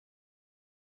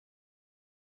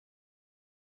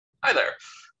Hi there.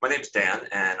 My name's Dan,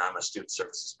 and I'm a student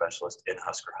services specialist in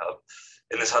Husker Hub.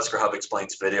 In this Husker Hub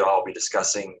Explains video, I'll be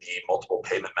discussing the multiple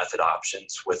payment method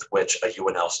options with which a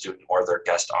UNL student or their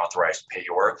guest authorized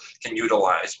payor can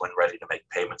utilize when ready to make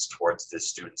payments towards the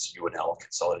student's UNL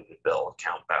Consolidated bill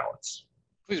account balance.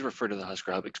 Please refer to the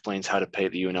Husker Hub Explains How to Pay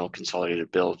the UNL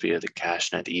Consolidated Bill via the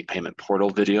CashNet e-payment portal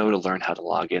video to learn how to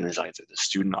log in as either the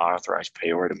student authorized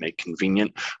payor to make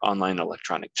convenient online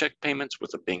electronic check payments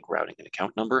with a bank routing and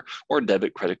account number, or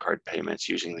debit credit card payments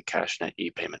using the CashNet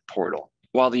e-payment portal.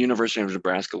 While the University of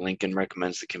Nebraska-Lincoln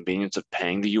recommends the convenience of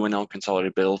paying the UNL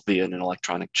Consolidated Bill via an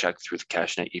electronic check through the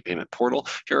CashNet e-payment portal,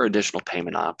 here are additional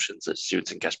payment options that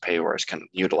students and guest payors can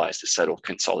utilize to settle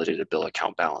consolidated bill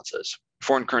account balances.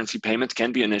 Foreign currency payments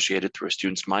can be initiated through a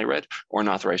student's MyRED or an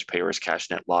authorized payor's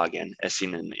CashNet login, as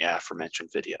seen in the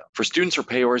aforementioned video. For students or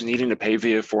payors needing to pay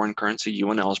via foreign currency,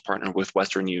 UNL has partnered with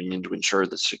Western Union to ensure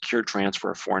the secure transfer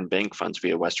of foreign bank funds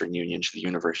via Western Union to the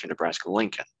University of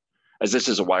Nebraska-Lincoln. As this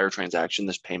is a wire transaction,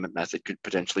 this payment method could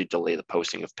potentially delay the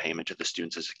posting of payment to the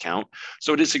student's account,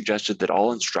 so it is suggested that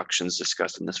all instructions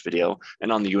discussed in this video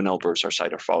and on the UNL Bursar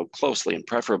site are followed closely and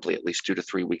preferably at least 2 to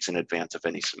 3 weeks in advance of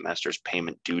any semester's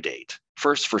payment due date.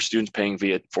 First, for students paying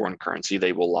via foreign currency,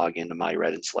 they will log into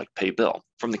MyRED and select Pay Bill.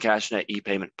 From the CashNet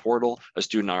e-payment portal, a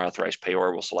student or authorized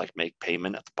payor will select Make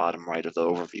Payment at the bottom right of the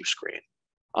overview screen.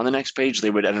 On the next page, they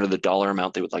would enter the dollar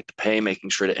amount they would like to pay, making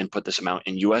sure to input this amount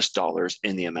in US dollars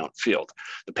in the amount field.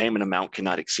 The payment amount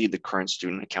cannot exceed the current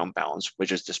student account balance,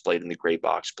 which is displayed in the gray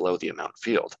box below the amount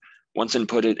field. Once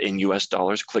inputted in US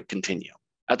dollars, click Continue.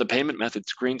 At the payment method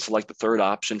screen, select the third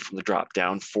option from the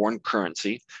drop-down, Foreign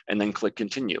Currency, and then click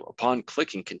Continue. Upon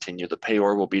clicking Continue, the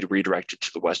payor will be redirected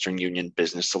to the Western Union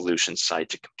Business Solutions site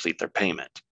to complete their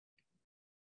payment.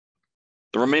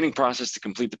 The remaining process to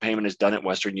complete the payment is done at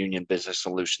Western Union Business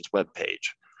Solutions webpage.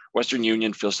 Western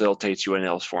Union facilitates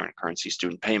UNL's foreign currency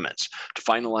student payments. To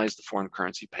finalize the foreign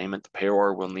currency payment, the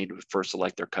payor will need to first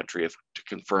select their country to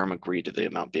confirm agree to the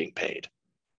amount being paid.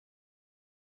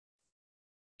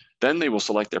 Then they will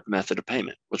select their method of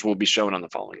payment, which will be shown on the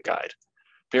following guide.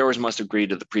 Payors must agree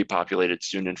to the pre-populated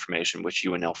student information which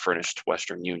UNL furnished to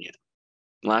Western Union.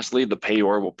 Lastly, the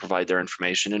payor will provide their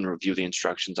information and review the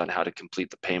instructions on how to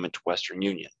complete the payment to Western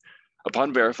Union.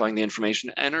 Upon verifying the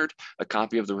information entered, a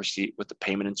copy of the receipt with the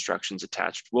payment instructions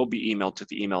attached will be emailed to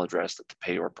the email address that the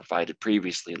payor provided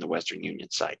previously in the Western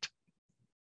Union site.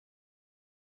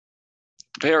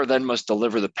 The payor then must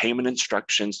deliver the payment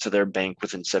instructions to their bank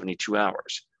within 72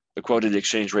 hours. The quoted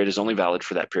exchange rate is only valid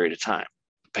for that period of time.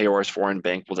 The payor's foreign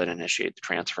bank will then initiate the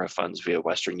transfer of funds via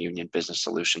Western Union Business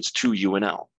Solutions to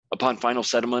UNL. Upon final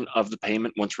settlement of the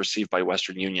payment, once received by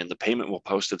Western Union, the payment will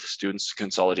post to the student's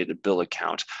consolidated bill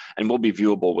account and will be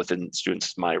viewable within the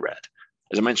student's MyRED.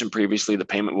 As I mentioned previously, the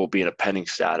payment will be in a pending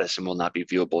status and will not be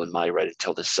viewable in MyRED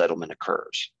until this settlement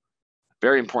occurs.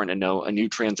 Very important to note, a new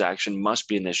transaction must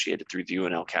be initiated through the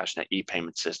UNL CashNet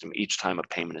e-payment system each time a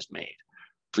payment is made.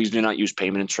 Please do not use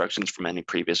payment instructions from any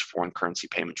previous foreign currency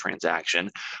payment transaction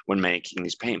when making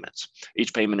these payments.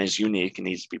 Each payment is unique and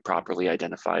needs to be properly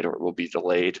identified or it will be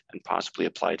delayed and possibly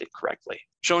applied incorrectly.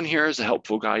 Shown here is a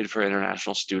helpful guide for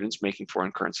international students making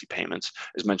foreign currency payments.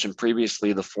 As mentioned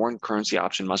previously, the foreign currency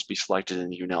option must be selected in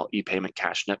the UNL ePayment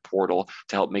CashNet portal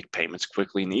to help make payments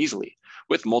quickly and easily.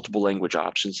 With multiple language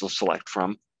options to select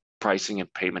from, pricing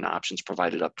and payment options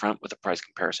provided upfront with a price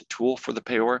comparison tool for the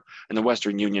payor, and the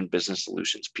Western Union Business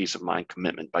Solutions peace of mind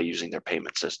commitment by using their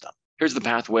payment system. Here's the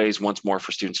pathways once more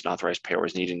for students and authorized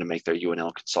payors needing to make their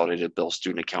UNL Consolidated Bill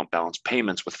student account balance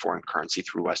payments with foreign currency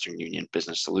through Western Union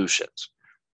Business Solutions.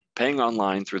 Paying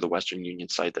online through the Western Union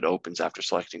site that opens after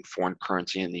selecting foreign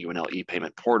currency in the UNL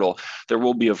e-payment portal, there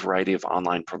will be a variety of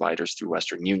online providers through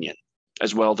Western Union.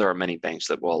 As well, there are many banks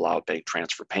that will allow bank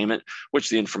transfer payment, which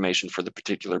the information for the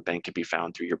particular bank can be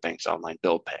found through your bank's online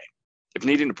bill pay. If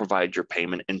needing to provide your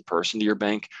payment in person to your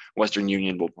bank, Western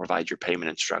Union will provide your payment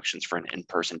instructions for an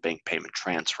in-person bank payment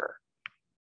transfer.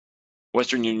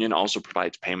 Western Union also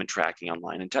provides payment tracking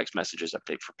online and text messages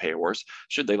update for payors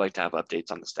should they like to have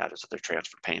updates on the status of their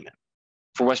transfer payment.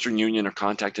 For Western Union or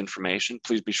contact information,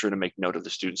 please be sure to make note of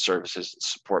the student services and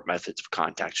support methods of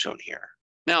contact shown here.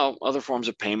 Now, other forms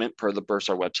of payment per the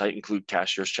Bursar website include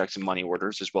cashier's checks and money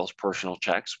orders, as well as personal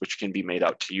checks, which can be made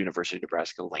out to University of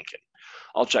Nebraska-Lincoln.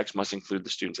 All checks must include the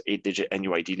student's 8-digit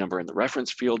NUID number in the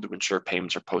reference field to ensure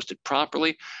payments are posted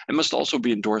properly, and must also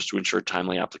be endorsed to ensure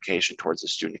timely application towards the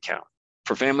student account.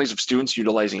 For families of students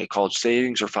utilizing a college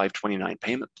savings or 529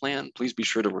 payment plan, please be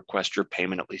sure to request your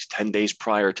payment at least 10 days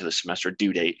prior to the semester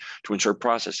due date to ensure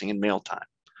processing and mail time.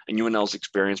 and UNL's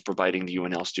experience providing the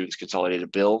UNL Students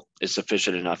Consolidated Bill is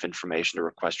sufficient enough information to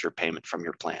request your payment from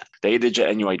your plan. The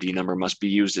 8-digit NUID number must be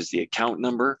used as the account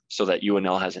number so that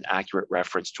UNL has an accurate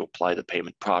reference to apply the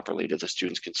payment properly to the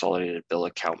Students Consolidated Bill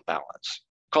account balance.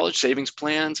 College savings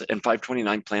plans and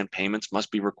 529 plan payments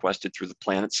must be requested through the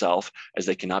plan itself, as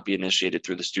they cannot be initiated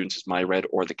through the student's MyRED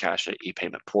or the Cash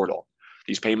e-payment portal.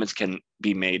 These payments can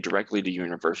be made directly to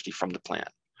university from the plan.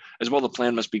 As well, the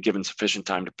plan must be given sufficient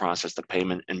time to process the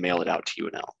payment and mail it out to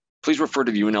UNL. Please refer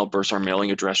to the UNL Bursar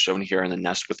mailing address shown here in the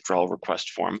NEST withdrawal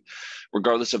request form.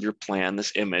 Regardless of your plan,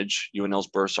 this image, UNL's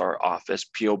Bursar office,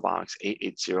 P.O. Box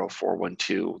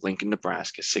 880412, Lincoln,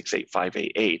 Nebraska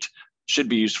 68588, should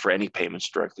be used for any payments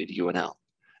directly to UNL.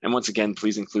 And once again,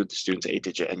 please include the student's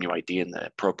 8-digit NUID in the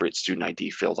appropriate student ID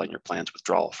field on your plan's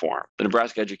withdrawal form. The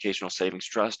Nebraska Educational Savings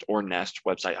Trust, or NEST,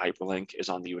 website hyperlink is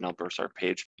on the UNL Bursar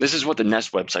page. This is what the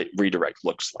NEST website redirect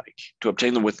looks like. To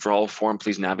obtain the withdrawal form,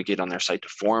 please navigate on their site to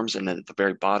Forms, and then at the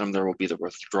very bottom, there will be the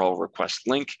withdrawal request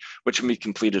link, which can be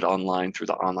completed online through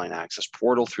the online access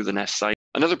portal through the NEST site.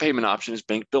 Another payment option is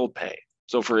bank bill pay.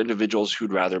 So for individuals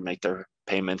who'd rather make their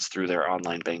payments through their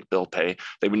online bank bill pay,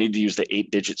 they would need to use the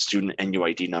 8-digit student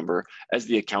NUID number as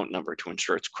the account number to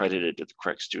ensure it's credited to the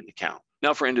correct student account.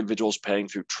 Now for individuals paying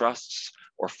through trusts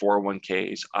or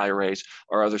 401ks, IRAs,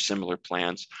 or other similar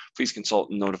plans, please consult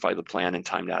and notify the plan in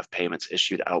time to have payments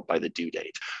issued out by the due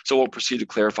date. So we'll proceed to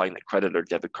clarifying that credit or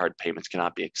debit card payments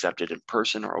cannot be accepted in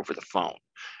person or over the phone,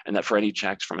 and that for any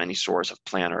checks from any source of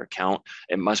plan or account,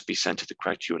 it must be sent to the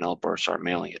correct UNL Bursar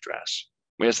mailing address.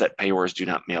 We ask that payors do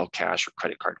not mail cash or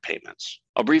credit card payments.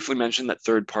 I'll briefly mention that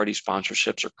third-party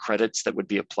sponsorships are credits that would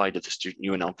be applied to the student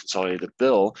UNL Consolidated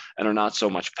Bill and are not so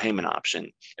much payment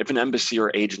option. If an embassy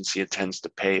or agency intends to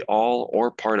pay all or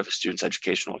part of a student's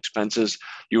educational expenses,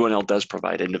 UNL does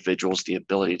provide individuals the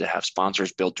ability to have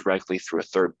sponsors billed directly through a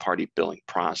third-party billing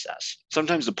process.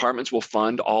 Sometimes departments will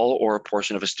fund all or a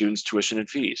portion of a student's tuition and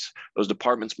fees. Those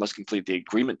departments must complete the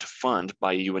agreement to fund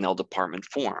by a UNL department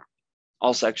form.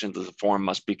 All sections of the form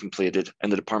must be completed,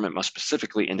 and the department must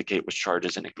specifically indicate which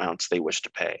charges and amounts they wish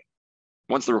to pay.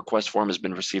 Once the request form has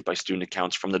been received by student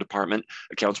accounts from the department,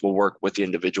 accounts will work with the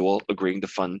individual agreeing to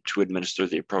fund to administer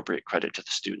the appropriate credit to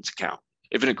the student's account.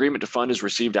 If an agreement to fund is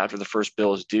received after the first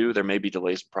bill is due, there may be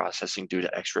delays in processing due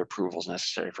to extra approvals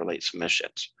necessary for late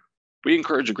submissions. We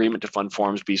encourage agreement to fund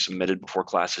forms be submitted before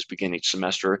classes begin each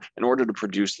semester in order to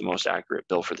produce the most accurate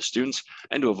bill for the students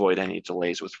and to avoid any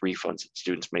delays with refunds that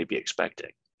students may be expecting.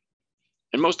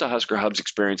 In most of Husker Hub's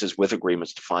experiences with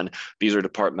agreements to fund, these are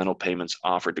departmental payments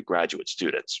offered to graduate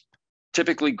students.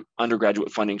 Typically,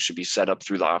 undergraduate funding should be set up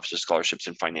through the Office of Scholarships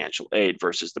and Financial Aid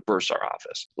versus the Bursar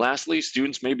office. Lastly,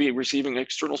 students may be receiving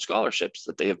external scholarships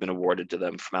that they have been awarded to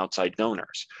them from outside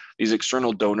donors. These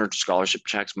external donor scholarship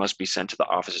checks must be sent to the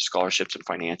Office of Scholarships and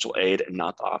Financial Aid and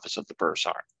not the Office of the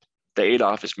Bursar. The aid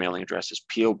office mailing address is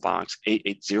P.O. Box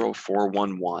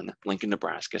 880411, Lincoln,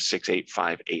 Nebraska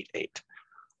 68588.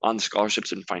 On the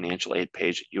Scholarships and Financial Aid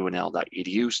page at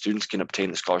unl.edu, students can obtain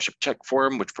the scholarship check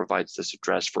form, which provides this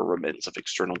address for remittance of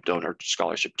external donor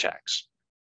scholarship checks.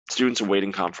 Students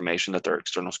awaiting confirmation that their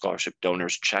external scholarship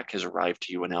donor's check has arrived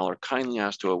to UNL are kindly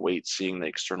asked to await seeing the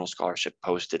external scholarship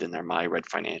posted in their MyRED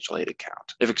financial aid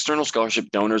account. If external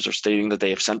scholarship donors are stating that they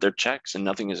have sent their checks and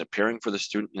nothing is appearing for the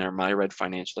student in their MyRED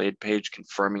financial aid page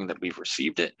confirming that we've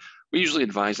received it, we usually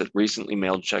advise that recently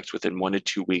mailed checks within 1 to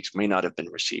 2 weeks may not have been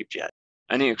received yet.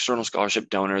 Any external scholarship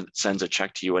donor that sends a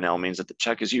check to UNL means that the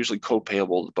check is usually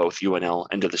co-payable to both UNL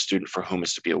and to the student for whom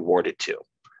it's to be awarded to.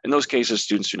 In those cases,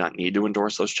 students do not need to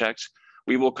endorse those checks.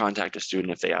 We will contact a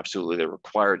student if they absolutely are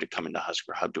required to come into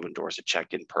Husker Hub to endorse a check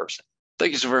in person.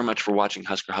 Thank you so very much for watching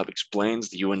Husker Hub Explains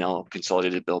the UNL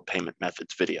Consolidated Bill Payment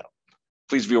Methods video.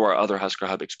 Please view our other Husker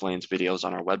Hub Explains videos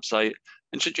on our website.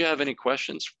 And should you have any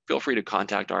questions, feel free to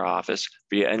contact our office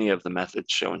via any of the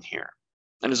methods shown here.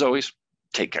 And as always,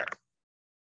 take care.